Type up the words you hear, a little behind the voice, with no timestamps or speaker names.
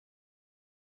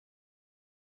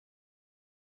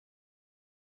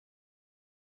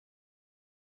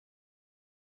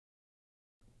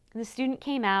The student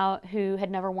came out who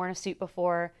had never worn a suit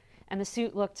before, and the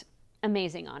suit looked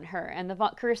amazing on her. And the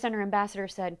Career Center ambassador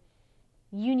said,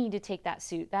 "You need to take that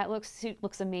suit. Suit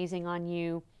looks amazing on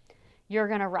you. You're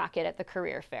going to rock it at the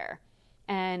career fair."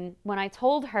 And when I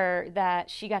told her that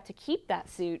she got to keep that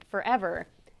suit forever,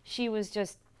 she was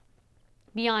just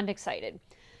beyond excited.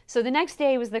 So the next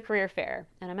day was the career fair,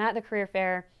 and I'm at the career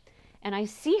fair, and I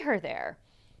see her there.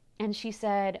 And she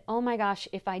said, "Oh my gosh,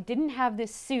 if I didn't have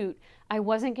this suit, I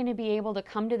wasn't going to be able to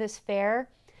come to this fair.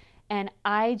 And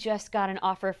I just got an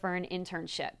offer for an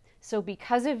internship. So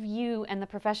because of you and the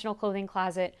Professional Clothing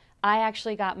Closet, I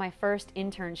actually got my first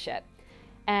internship."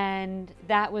 And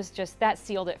that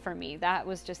sealed it for me.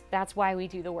 That's why we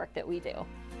do the work that we do.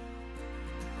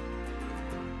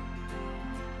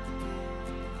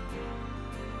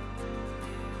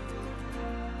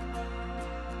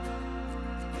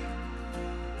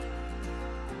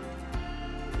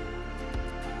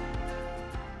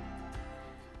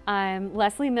 I'm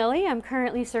Leslie Milley. I'm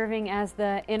currently serving as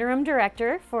the interim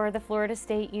director for the Florida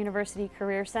State University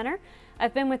Career Center.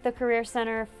 I've been with the Career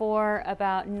Center for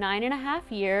about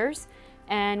 9.5 years,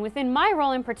 and within my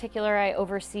role in particular, I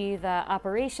oversee the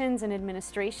operations and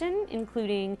administration,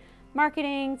 including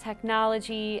marketing,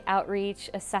 technology, outreach,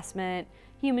 assessment,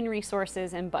 human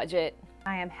resources, and budget.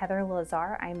 I am Heather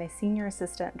Lazar. I am a Senior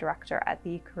Assistant Director at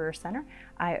the Career Center.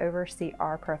 I oversee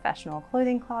our Professional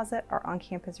Clothing Closet, our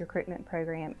on-campus recruitment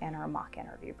program, and our mock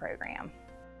interview program.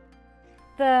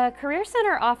 The Career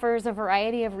Center offers a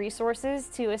variety of resources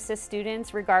to assist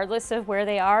students regardless of where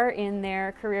they are in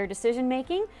their career decision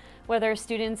making, whether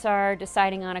students are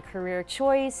deciding on a career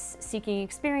choice, seeking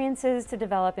experiences to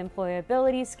develop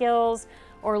employability skills,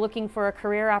 or looking for a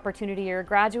career opportunity or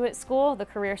graduate school. The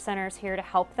Career Center is here to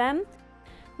help them.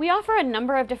 We offer a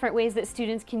number of different ways that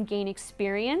students can gain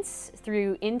experience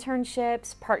through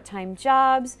internships, part-time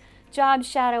jobs, job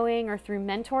shadowing, or through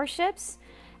mentorships.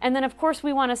 And then of course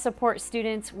we want to support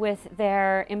students with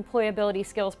their employability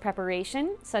skills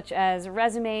preparation, such as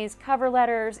resumes, cover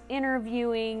letters,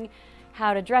 interviewing,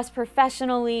 how to dress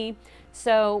professionally.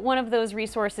 So one of those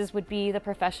resources would be the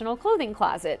Professional Clothing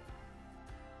Closet.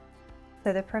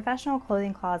 So the Professional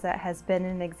Clothing Closet has been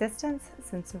in existence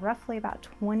since roughly about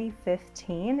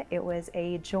 2015. It was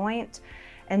a joint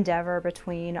endeavor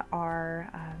between our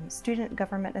Student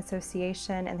Government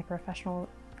Association and the Professional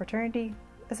Fraternity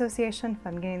Association, if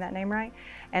I'm getting that name right,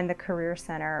 and the Career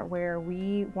Center, where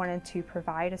we wanted to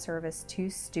provide a service to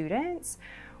students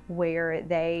where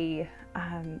they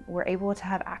were able to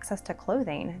have access to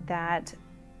clothing that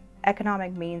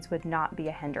economic means would not be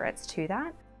a hindrance to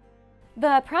that.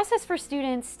 The process for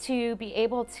students to be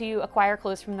able to acquire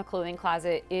clothes from the clothing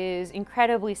closet is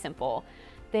incredibly simple.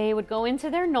 They would go into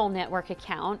their Knoll Network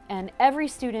account, and every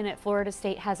student at Florida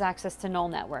State has access to Knoll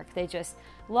Network. They just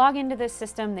log into this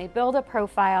system, they build a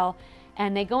profile,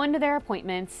 and they go into their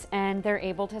appointments, and they're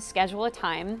able to schedule a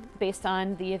time based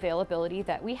on the availability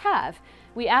that we have.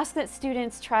 We ask that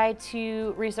students try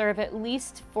to reserve at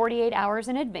least 48 hours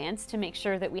in advance to make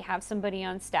sure that we have somebody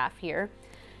on staff here.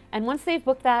 And once they've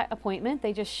booked that appointment,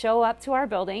 they just show up to our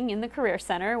building in the Career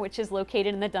Center, which is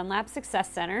located in the Dunlap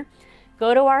Success Center,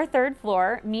 go to our 3rd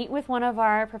floor, meet with one of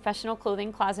our Professional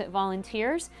Clothing Closet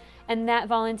volunteers, and that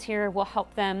volunteer will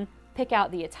help them pick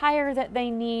out the attire that they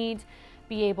need,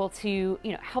 be able to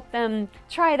help them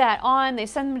try that on. They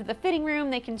send them to the fitting room,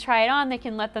 they can try it on, they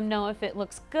can let them know if it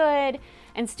looks good.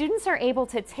 And students are able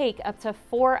to take up to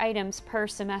 4 items per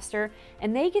semester,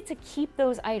 and they get to keep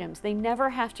those items. They never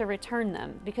have to return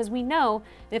them, because we know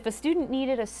that if a student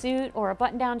needed a suit or a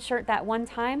button-down shirt that one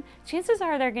time, chances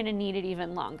are they're going to need it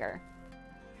even longer.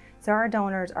 So our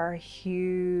donors are a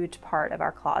huge part of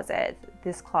our closet.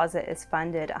 This closet is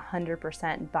funded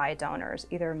 100% by donors,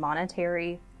 either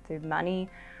monetary, through money,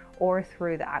 or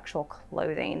through the actual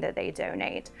clothing that they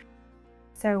donate.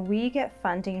 So we get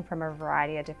funding from a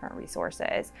variety of different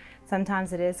resources.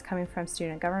 Sometimes it is coming from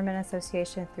Student Government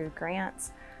Association through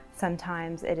grants.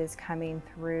 Sometimes it is coming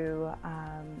through,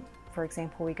 for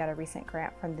example, we got a recent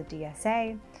grant from the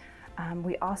DSA.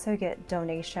 We also get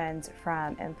donations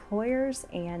from employers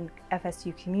and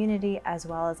FSU community, as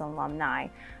well as alumni,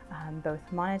 both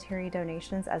monetary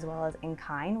donations as well as in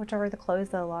kind, which are the clothes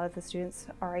that a lot of the students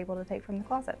are able to take from the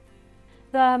closet.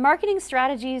 The marketing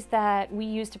strategies that we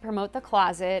use to promote the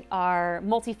closet are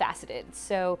multifaceted.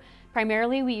 So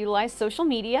primarily we utilize social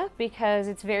media because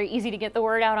it's very easy to get the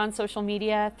word out on social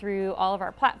media through all of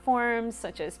our platforms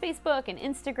such as Facebook and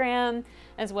Instagram,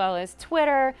 as well as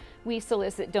Twitter. We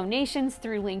solicit donations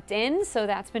through LinkedIn, so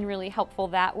that's been really helpful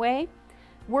that way.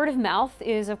 Word of mouth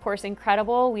is of course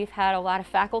incredible. We've had a lot of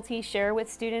faculty share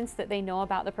with students that they know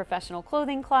about the Professional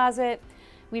Clothing Closet.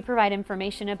 We provide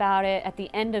information about it at the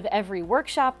end of every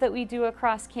workshop that we do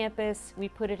across campus. We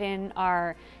put it in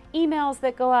our emails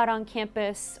that go out on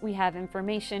campus. We have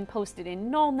information posted in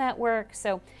Knoll Network.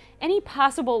 So any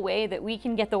possible way that we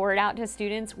can get the word out to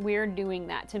students, we're doing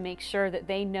that to make sure that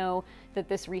they know that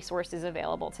this resource is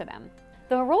available to them.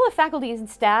 The role of faculty and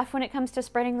staff when it comes to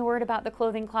spreading the word about the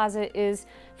clothing closet is,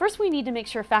 first we need to make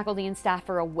sure faculty and staff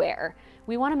are aware.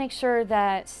 We want to make sure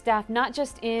that staff, not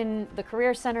just in the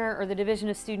Career Center or the Division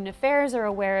of Student Affairs, are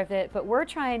aware of it, but we're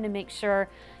trying to make sure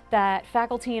that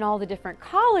faculty in all the different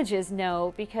colleges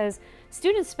know, because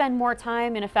students spend more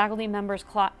time in a faculty member's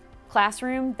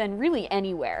classroom than really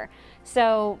anywhere.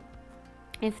 So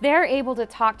if they're able to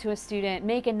talk to a student,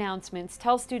 make announcements,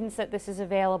 tell students that this is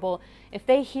available, if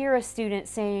they hear a student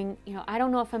saying, you know, I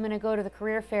don't know if I'm going to go to the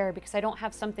career fair because I don't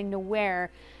have something to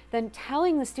wear, then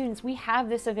telling the students we have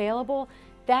this available,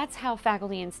 that's how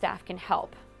faculty and staff can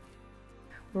help.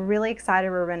 We're really excited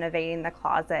we're renovating the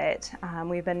closet.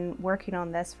 We've been working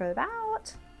on this for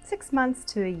about 6 months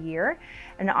to a year,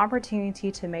 an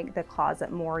opportunity to make the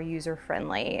closet more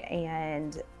user-friendly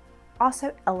and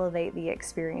also elevate the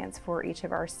experience for each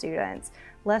of our students.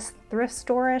 Less thrift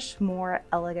store-ish, more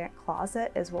elegant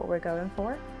closet is what we're going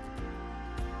for.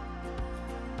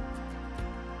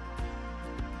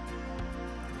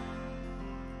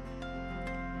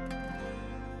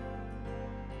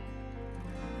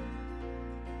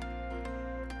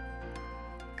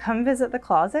 Come visit the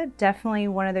closet, definitely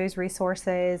one of those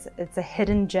resources. It's a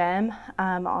hidden gem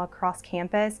all across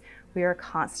campus. We are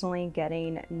constantly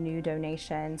getting new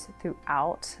donations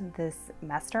throughout this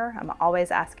semester. I'm always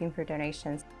asking for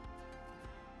donations.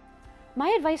 My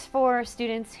advice for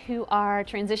students who are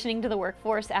transitioning to the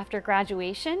workforce after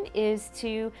graduation is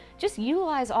to just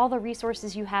utilize all the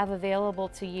resources you have available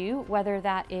to you, whether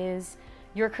that is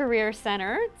your career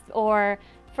center or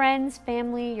friends,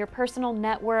 family, your personal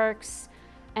networks,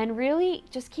 and really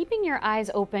just keeping your eyes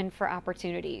open for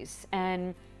opportunities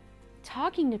and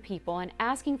talking to people and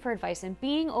asking for advice and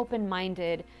being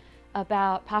open-minded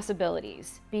about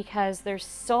possibilities, because there's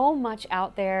so much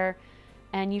out there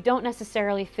and you don't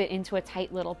necessarily fit into a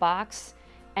tight little box.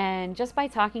 And just by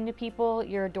talking to people,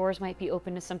 your doors might be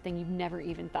open to something you've never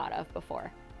even thought of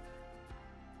before.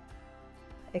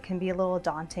 It can be a little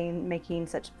daunting making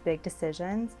such big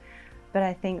decisions, but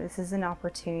I think this is an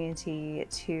opportunity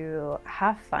to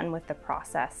have fun with the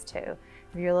process too.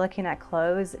 If you're looking at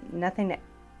clothes,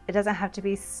 it doesn't have to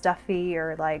be stuffy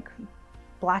or like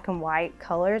black and white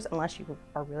colors, unless you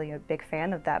are really a big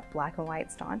fan of that black and white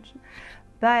staunch.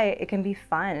 But it can be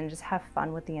fun and just have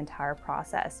fun with the entire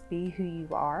process. Be who you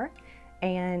are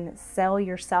and sell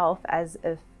yourself as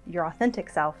if your authentic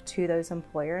self to those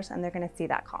employers, and they're going to see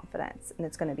that confidence, and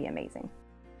it's going to be amazing.